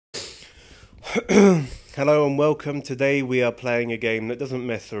Hello and welcome. Today we are playing a game that doesn't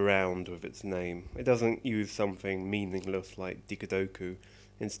mess around with its name. It doesn't use something meaningless like Dikadoku.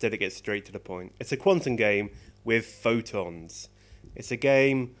 Instead, it gets straight to the point. It's a quantum game with photons. It's a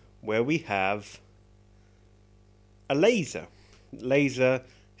game where we have a laser. Laser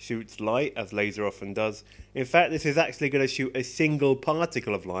shoots light, as laser often does. In fact, this is actually going to shoot a single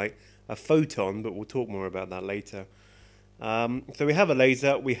particle of light, a photon, but we'll talk more about that later. So we have a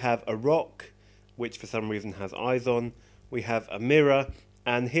laser, we have a rock, which for some reason has eyes on, we have a mirror,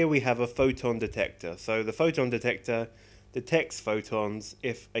 and here we have a photon detector. So the photon detector detects photons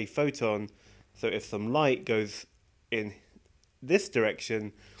if a photon, so if some light goes in this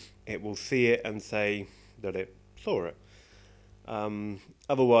direction, it will see it and say that it saw it.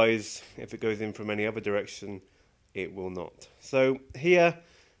 Otherwise, if it goes in from any other direction, it will not. So here,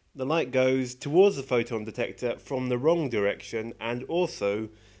 the light goes towards the photon detector from the wrong direction and also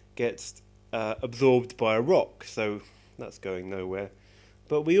gets absorbed by a rock, so that's going nowhere.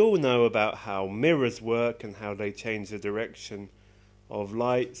 But we all know about how mirrors work and how they change the direction of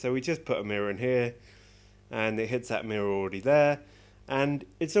light, so we just put a mirror in here and it hits that mirror already there and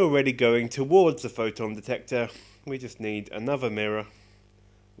it's already going towards the photon detector. We just need another mirror.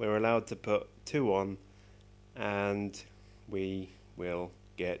 We're allowed to put two on and we will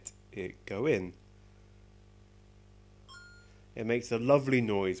get it go in. It makes a lovely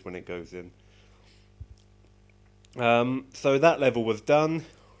noise when it goes in. So that level was done,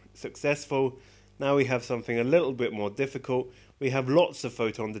 successful. Now we have something a little bit more difficult. We have lots of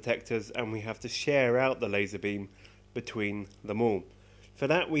photon detectors and we have to share out the laser beam between them all. For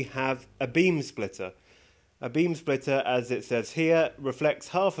that we have a beam splitter. A beam splitter, as it says here, reflects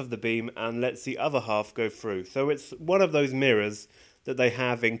half of the beam and lets the other half go through. So it's one of those mirrors that they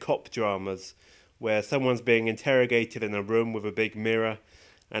have in cop dramas where someone's being interrogated in a room with a big mirror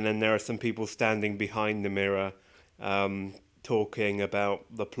and then there are some people standing behind the mirror talking about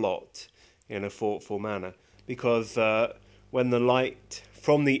the plot in a thoughtful manner. Because when the light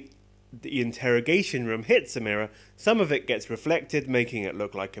from the interrogation room hits a mirror, some of it gets reflected, making it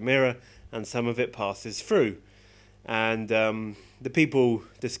look like a mirror, and some of it passes through. And the people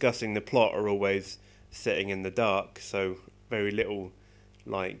discussing the plot are always sitting in the dark, so very little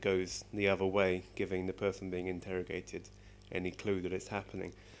light goes the other way, giving the person being interrogated any clue that it's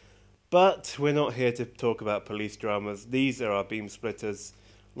happening. But we're not here to talk about police dramas. These are our beam splitters.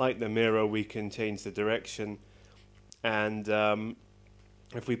 Like the mirror, we can change the direction. And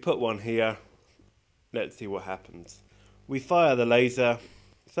if we put one here, let's see what happens. We fire the laser.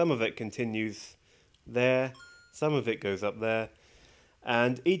 Some of it continues there. Some of it goes up there.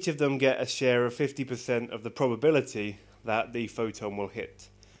 And each of them get a share of 50% of the probability that the photon will hit.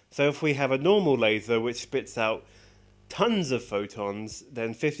 So if we have a normal laser which spits out tons of photons,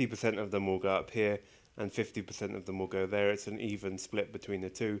 then 50% of them will go up here and 50% of them will go there. It's an even split between the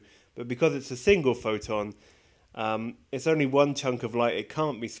two. But because it's a single photon, it's only one chunk of light. It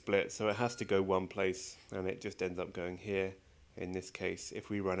can't be split, so it has to go one place, and it just ends up going here. In this case, if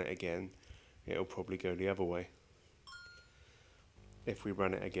we run it again, it'll probably go the other way. If we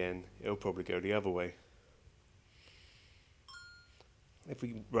run it again, it'll probably go the other way. If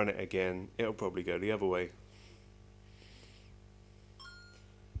we run it again, it'll probably go the other way.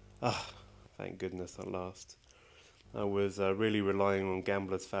 Ah, thank goodness at last. I was really relying on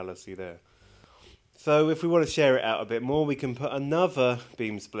gambler's fallacy there. So if we want to share it out a bit more, we can put another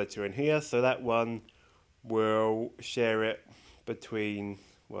beam splitter in here. So that one will share it between,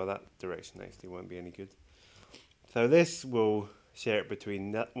 well, that direction actually won't be any good. So this will share it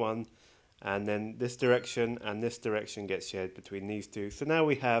between that one, and then this direction and this direction gets shared between these two. So now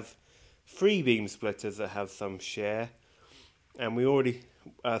we have three beam splitters that have some share, and we already,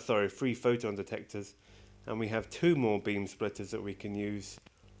 three photon detectors, and we have two more beam splitters that we can use.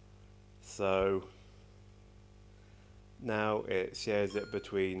 So now it shares it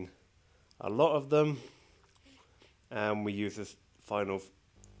between a lot of them, and we use this final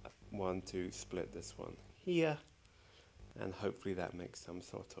one to split this one here, and hopefully that makes some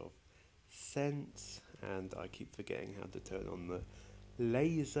sort of sense. And I keep forgetting how to turn on the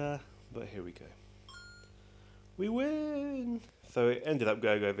laser, but here we go. We win! So it ended up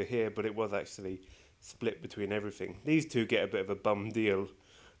going over here, but it was actually split between everything. These two get a bit of a bum deal.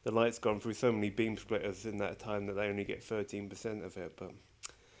 The light's gone through so many beam splitters in that time that they only get 13% of it, but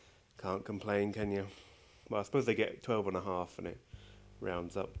can't complain, can you? Well, I suppose they get 12.5 and it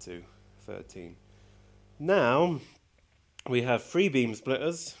rounds up to 13. Now, we have three beam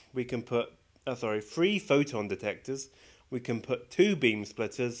splitters. We can put, three photon detectors. We can put two beam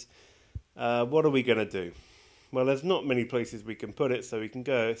splitters. What are we going to do? Well, there's not many places we can put it, so we can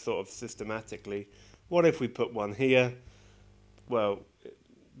go sort of systematically. What if we put one here? Well,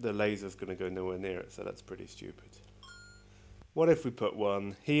 the laser's going to go nowhere near it, so that's pretty stupid. What if we put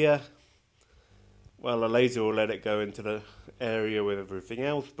one here? Well, the laser will let it go into the area with everything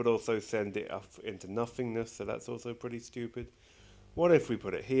else, but also send it up into nothingness, so that's also pretty stupid. What if we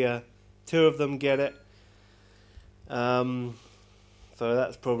put it here? Two of them get it. So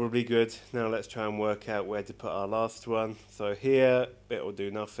that's probably good. Now let's try and work out where to put our last one. So here, it will do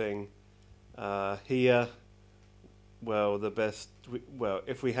nothing. Here, well,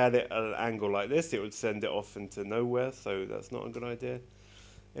 if we had it at an angle like this, it would send it off into nowhere, so that's not a good idea.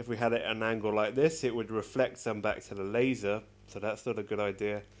 If we had it at an angle like this, it would reflect some back to the laser, so that's not a good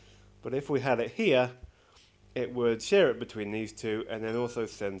idea. But if we had it here, it would share it between these two, and then also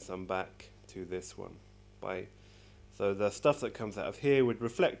send some back to this one. So the stuff that comes out of here would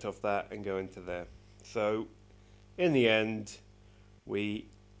reflect off that and go into there. So in the end, we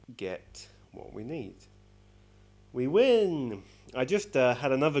get what we need. We win! I just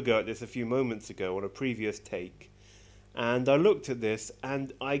had another go at this a few moments ago on a previous take. And I looked at this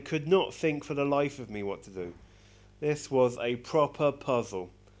and I could not think for the life of me what to do. This was a proper puzzle.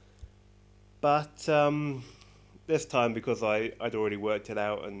 But this time, because I'd already worked it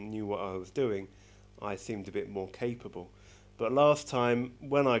out and knew what I was doing, I seemed a bit more capable. But last time,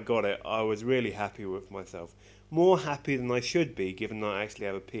 when I got it, I was really happy with myself. More happy than I should be, given that I actually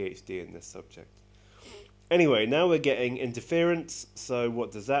have a PhD in this subject. Anyway, now we're getting interference, so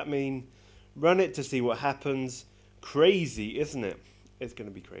what does that mean? Run it to see what happens. Crazy, isn't it? It's going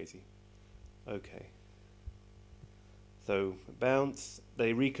to be crazy. Okay. So, bounce,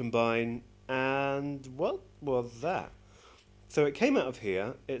 they recombine, and what was that? So it came out of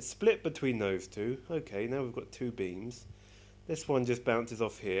here, it split between those two. Okay, now we've got two beams. This one just bounces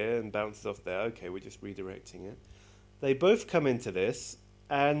off here and bounces off there. Okay, we're just redirecting it. They both come into this,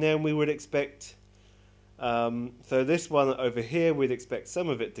 and then we would expect... so this one over here, we'd expect some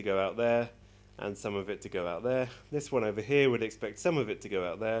of it to go out there, and some of it to go out there. This one over here would expect some of it to go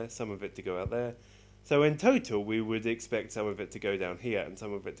out there, some of it to go out there. So in total, we would expect some of it to go down here and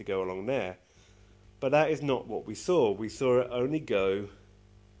some of it to go along there. But that is not what we saw. We saw it only go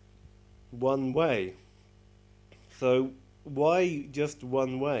one way. So why just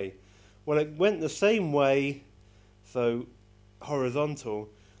one way? Well, it went the same way, so horizontal,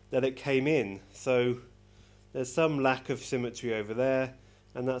 that it came in. So there's some lack of symmetry over there,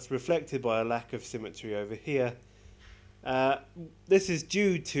 and that's reflected by a lack of symmetry over here. This is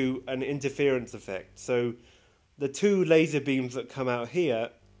due to an interference effect. So the two laser beams that come out here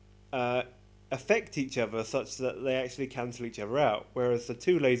affect each other such that they actually cancel each other out, whereas the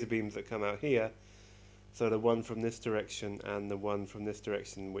two laser beams that come out here, so the one from this direction and the one from this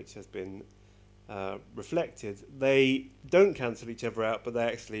direction which has been reflected, they don't cancel each other out, but they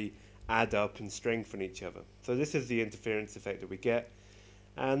actually add up and strengthen each other. So this is the interference effect that we get.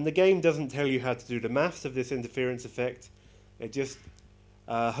 And the game doesn't tell you how to do the maths of this interference effect. It just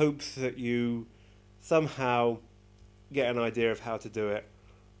hopes that you somehow get an idea of how to do it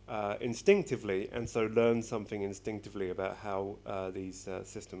instinctively, and so learn something instinctively about how these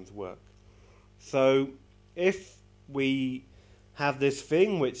systems work. So if we have this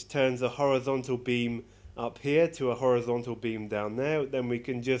thing which turns a horizontal beam up here to a horizontal beam down there, then we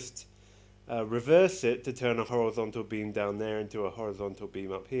can just reverse it to turn a horizontal beam down there into a horizontal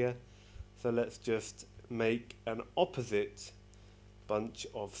beam up here. So let's just make an opposite bunch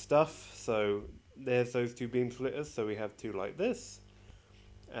of stuff. So there's those two beam splitters, so we have two like this,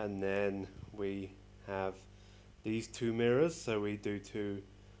 and then we have these two mirrors, so we do two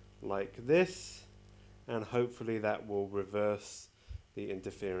like this, and hopefully that will reverse the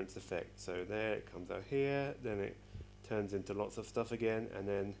interference effect. So there it comes out here, then it turns into lots of stuff again, and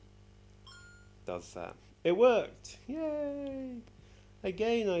then does that. It worked! Yay!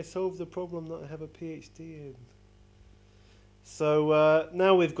 Again, I solved the problem that I have a PhD in. So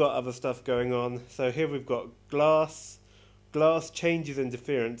now we've got other stuff going on. So here we've got glass. Glass changes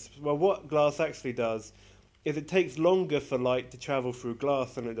interference. Well, what glass actually does is it takes longer for light to travel through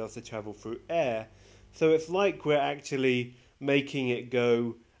glass than it does to travel through air. So it's like we're actually making it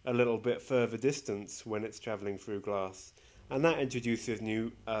go a little bit further distance when it's travelling through glass. And that introduces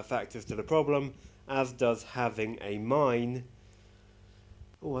new factors to the problem, as does having a mine.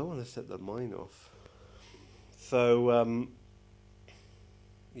 Oh, I want to set the mine off. So,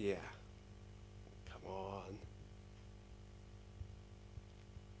 yeah. Come on.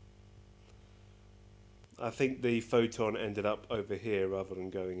 I think the photon ended up over here rather than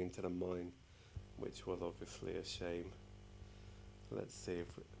going into the mine, which was obviously a shame. Let's see if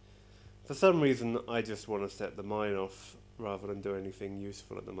For some reason, I just want to set the mine off rather than do anything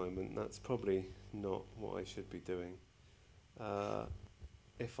useful at the moment. That's probably not what I should be doing.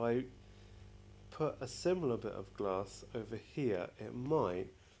 If I put a similar bit of glass over here, it might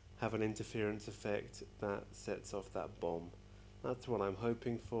have an interference effect that sets off that bomb. That's what I'm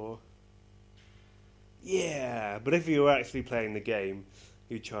hoping for. Yeah, but if you were actually playing the game,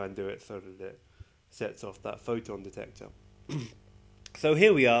 you try and do it so that it sets off that photon detector. So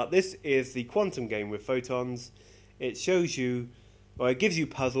here we are. This is the quantum game with photons. It shows you, or it gives you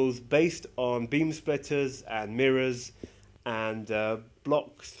puzzles based on beam splitters and mirrors and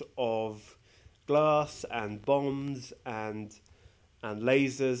blocks of glass and bombs and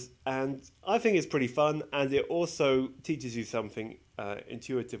lasers, and I think it's pretty fun, and it also teaches you something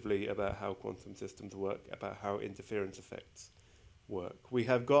intuitively about how quantum systems work, about how interference effects work. We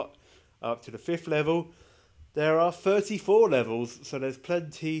have got up to the 5th level. There are 34 levels, so there's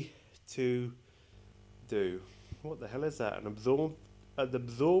plenty to do. What the hell is that? An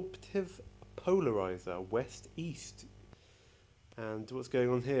absorptive polarizer, west-east. And what's going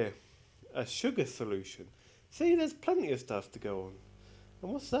on here? A sugar solution. See, there's plenty of stuff to go on.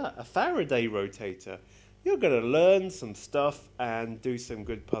 And what's that? A Faraday rotator. You're going to learn some stuff and do some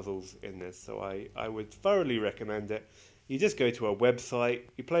good puzzles in this, so I would thoroughly recommend it. You just go to a website,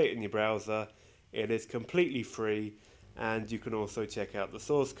 you play it in your browser, it is completely free, and you can also check out the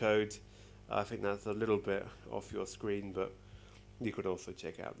source code. I think that's a little bit off your screen, but you can also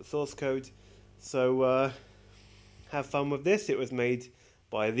check out the source code. So have fun with this. It was made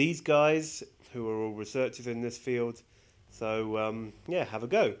by these guys who are all researchers in this field. So yeah, have a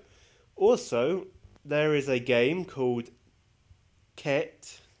go. Also, there is a game called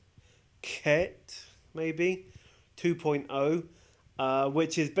Ket maybe 2.0,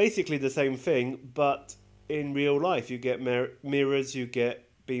 which is basically the same thing, but in real life. You get mirrors, you get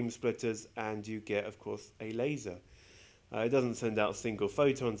beam splitters, and you get, of course, a laser. It doesn't send out single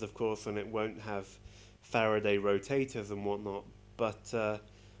photons, of course, and it won't have Faraday rotators and whatnot, but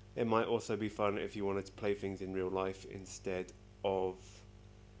it might also be fun if you wanted to play things in real life instead of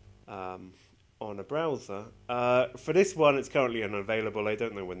on a browser. For this one, it's currently unavailable. I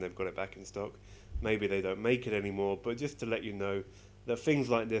don't know when they've got it back in stock. Maybe they don't make it anymore, but just to let you know that things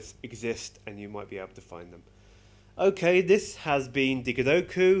like this exist and you might be able to find them. Okay, this has been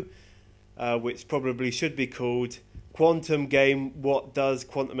Digidoku, which probably should be called Quantum Game What Does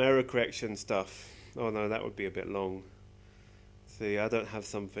Quantum Error Correction Stuff. Oh no, that would be a bit long. See, I don't have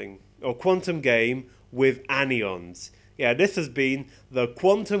something. Or Quantum Game with Anions. Yeah, this has been the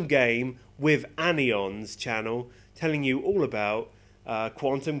Quantum Game with Anions channel, telling you all about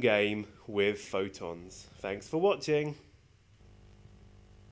Quantum Game with Photons. Thanks for watching.